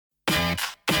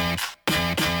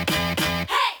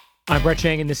I'm Brett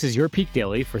Chang, and this is your Peak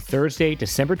Daily for Thursday,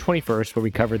 December 21st, where we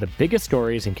cover the biggest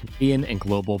stories in Canadian and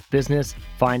global business,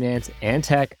 finance, and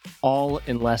tech, all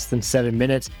in less than 7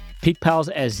 minutes. Peak Pals,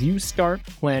 as you start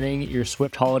planning your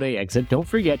swift holiday exit, don't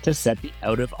forget to set the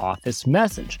out-of-office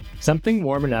message. Something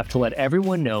warm enough to let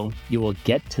everyone know you will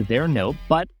get to their note,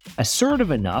 but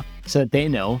assertive enough so that they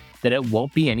know that it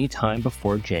won't be any time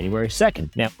before January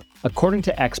 2nd. Now, according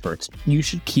to experts, you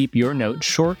should keep your note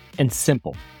short and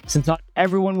simple, since not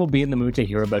everyone will be in the mood to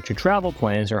hear about your travel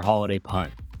plans or holiday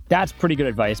pun. That's pretty good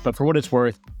advice, but for what it's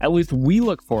worth, at least we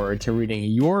look forward to reading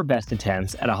your best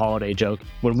attempts at a holiday joke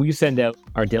when we send out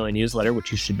our daily newsletter,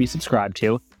 which you should be subscribed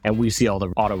to, and we see all the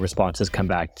auto responses come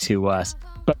back to us.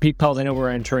 But Peak Pals, I know we're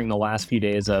entering the last few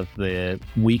days of the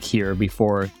week here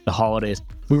before the holidays.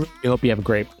 We really hope you have a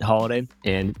great holiday,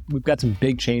 and we've got some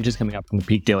big changes coming up from the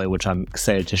Peak Daily, which I'm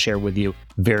excited to share with you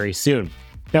very soon.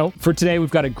 Now, for today,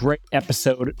 we've got a great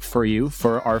episode for you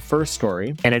for our first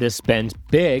story, and it is spent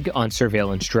big on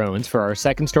surveillance drones. For our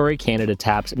second story, Canada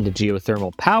taps into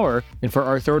geothermal power. And for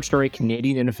our third story,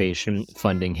 Canadian innovation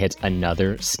funding hits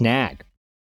another snag.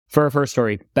 For our first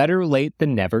story, better late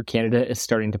than never, Canada is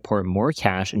starting to pour more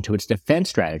cash into its defense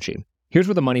strategy. Here's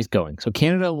where the money's going. So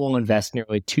Canada will invest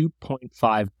nearly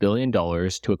 $2.5 billion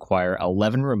to acquire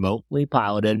 11 remotely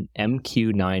piloted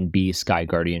MQ-9B Sky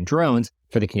Guardian drones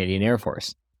for the Canadian Air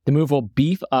Force. The move will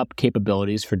beef up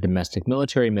capabilities for domestic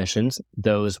military missions,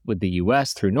 those with the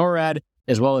U.S. through NORAD,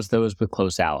 as well as those with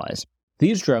close allies.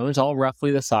 These drones, all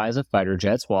roughly the size of fighter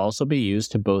jets, will also be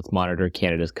used to both monitor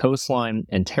Canada's coastline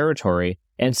and territory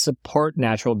and support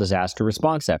natural disaster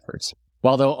response efforts.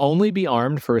 While they'll only be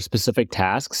armed for specific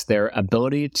tasks, their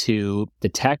ability to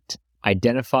detect,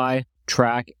 identify,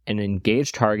 track, and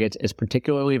engage targets is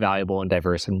particularly valuable in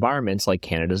diverse environments like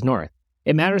Canada's north.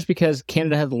 It matters because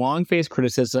Canada has long faced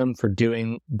criticism for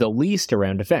doing the least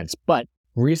around defense, but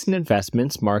recent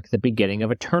investments mark the beginning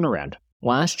of a turnaround.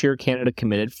 Last year, Canada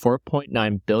committed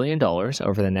 $4.9 billion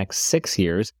over the next 6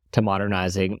 years to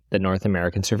modernizing the North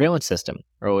American surveillance system.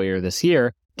 Earlier this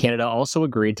year, Canada also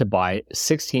agreed to buy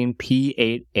 16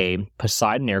 P-8A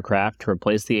Poseidon aircraft to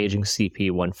replace the aging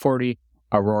CP-140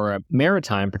 Aurora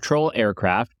maritime patrol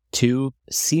aircraft to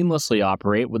seamlessly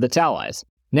operate with its allies.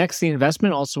 Next, the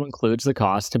investment also includes the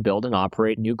cost to build and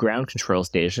operate new ground control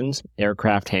stations,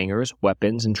 aircraft hangars,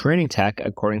 weapons, and training tech,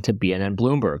 according to BNN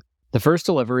Bloomberg. The first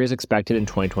delivery is expected in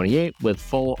 2028, with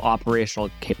full operational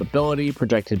capability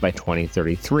projected by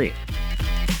 2033.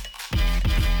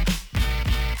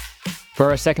 For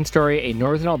our second story, a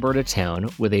northern Alberta town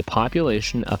with a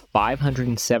population of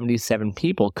 577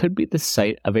 people could be the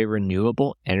site of a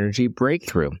renewable energy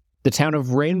breakthrough. The town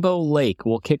of Rainbow Lake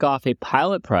will kick off a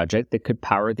pilot project that could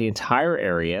power the entire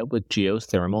area with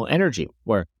geothermal energy,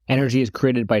 where energy is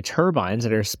created by turbines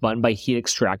that are spun by heat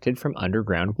extracted from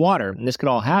underground water. And this could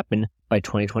all happen by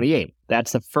 2028.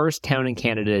 That's the first town in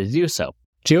Canada to do so.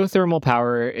 Geothermal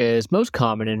power is most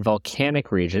common in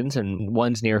volcanic regions and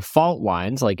ones near fault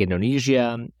lines like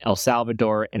Indonesia, El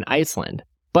Salvador, and Iceland.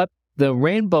 But the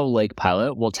Rainbow Lake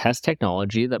pilot will test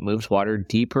technology that moves water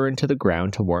deeper into the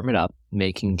ground to warm it up,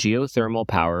 making geothermal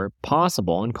power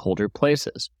possible in colder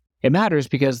places. It matters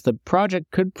because the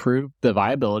project could prove the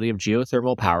viability of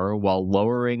geothermal power while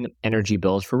lowering energy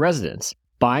bills for residents.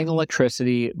 Buying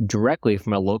electricity directly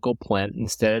from a local plant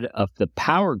instead of the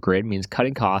power grid means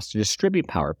cutting costs to distribute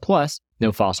power. Plus,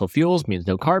 no fossil fuels means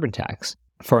no carbon tax.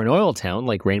 For an oil town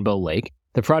like Rainbow Lake,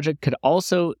 the project could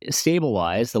also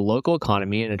stabilize the local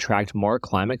economy and attract more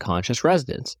climate-conscious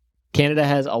residents. Canada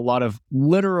has a lot of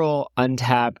literal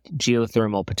untapped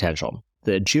geothermal potential.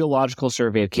 The Geological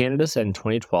Survey of Canada said in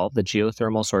 2012 that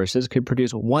geothermal sources could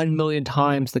produce 1 million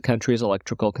times the country's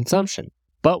electrical consumption.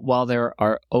 But while there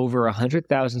are over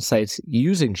 100,000 sites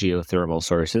using geothermal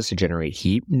sources to generate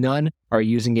heat, none are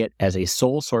using it as a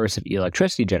sole source of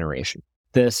electricity generation.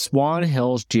 The Swan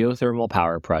Hills Geothermal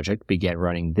Power Project began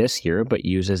running this year, but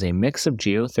uses a mix of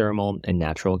geothermal and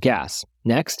natural gas.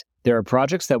 Next, there are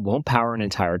projects that won't power an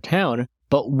entire town,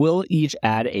 but will each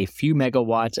add a few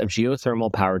megawatts of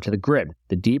geothermal power to the grid.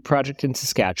 The Deep project in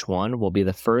Saskatchewan will be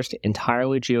the first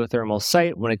entirely geothermal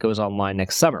site when it goes online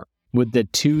next summer, with the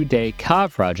 2-day Ka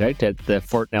project at the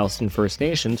Fort Nelson First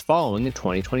Nations following in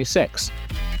 2026.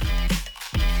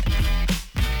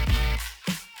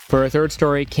 For our third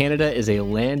story, Canada is a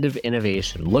land of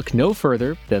innovation. Look no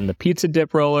further than the pizza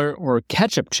dip roller or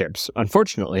ketchup chips.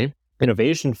 Unfortunately,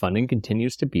 innovation funding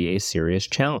continues to be a serious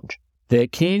challenge. The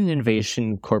Canadian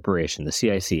Innovation Corporation, the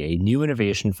CIC, a new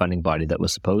innovation funding body that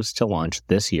was supposed to launch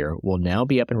this year, will now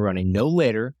be up and running no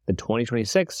later than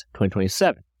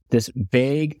 2026-2027. This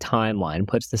vague timeline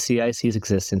puts the CIC's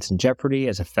existence in jeopardy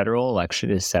as a federal election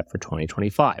is set for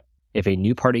 2025. If a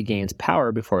new party gains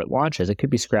power before it launches, it could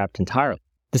be scrapped entirely.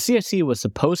 The CFC was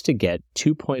supposed to get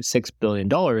 $2.6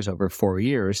 billion over 4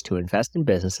 years to invest in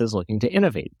businesses looking to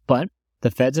innovate, but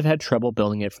the feds have had trouble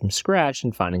building it from scratch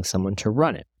and finding someone to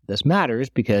run it. This matters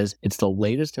because it's the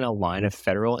latest in a line of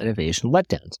federal innovation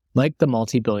letdowns, like the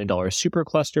multi-billion-dollar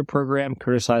supercluster program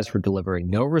criticized for delivering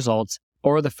no results,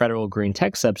 or the federal green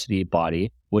tech subsidy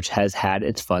body, which has had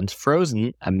its funds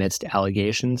frozen amidst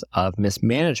allegations of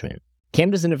mismanagement.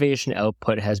 Canada's innovation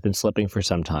output has been slipping for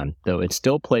some time, though it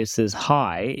still places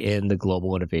high in the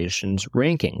global innovations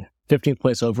ranking. 15th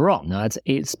place overall. Now that's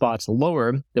 8 spots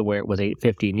lower than where it was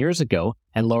 15 years ago,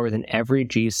 and lower than every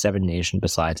G7 nation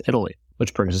besides Italy,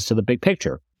 which brings us to the big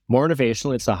picture. More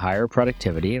innovation leads to higher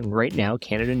productivity, and right now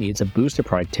Canada needs a boost of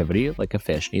productivity like a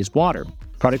fish needs water.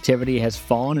 Productivity has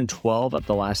fallen in 12 of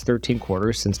the last 13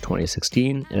 quarters since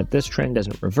 2016, and if this trend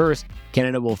doesn't reverse,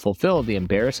 Canada will fulfill the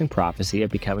embarrassing prophecy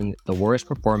of becoming the worst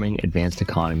performing advanced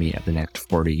economy of the next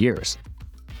 40 years.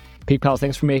 Peak Pals,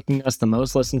 thanks for making us the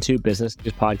most listened to business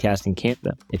news podcast in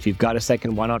Canada. If you've got a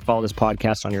second, why not follow this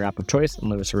podcast on your app of choice and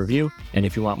leave us a review? And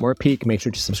if you want more Peak, make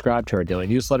sure to subscribe to our daily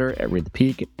newsletter at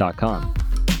readthepeak.com.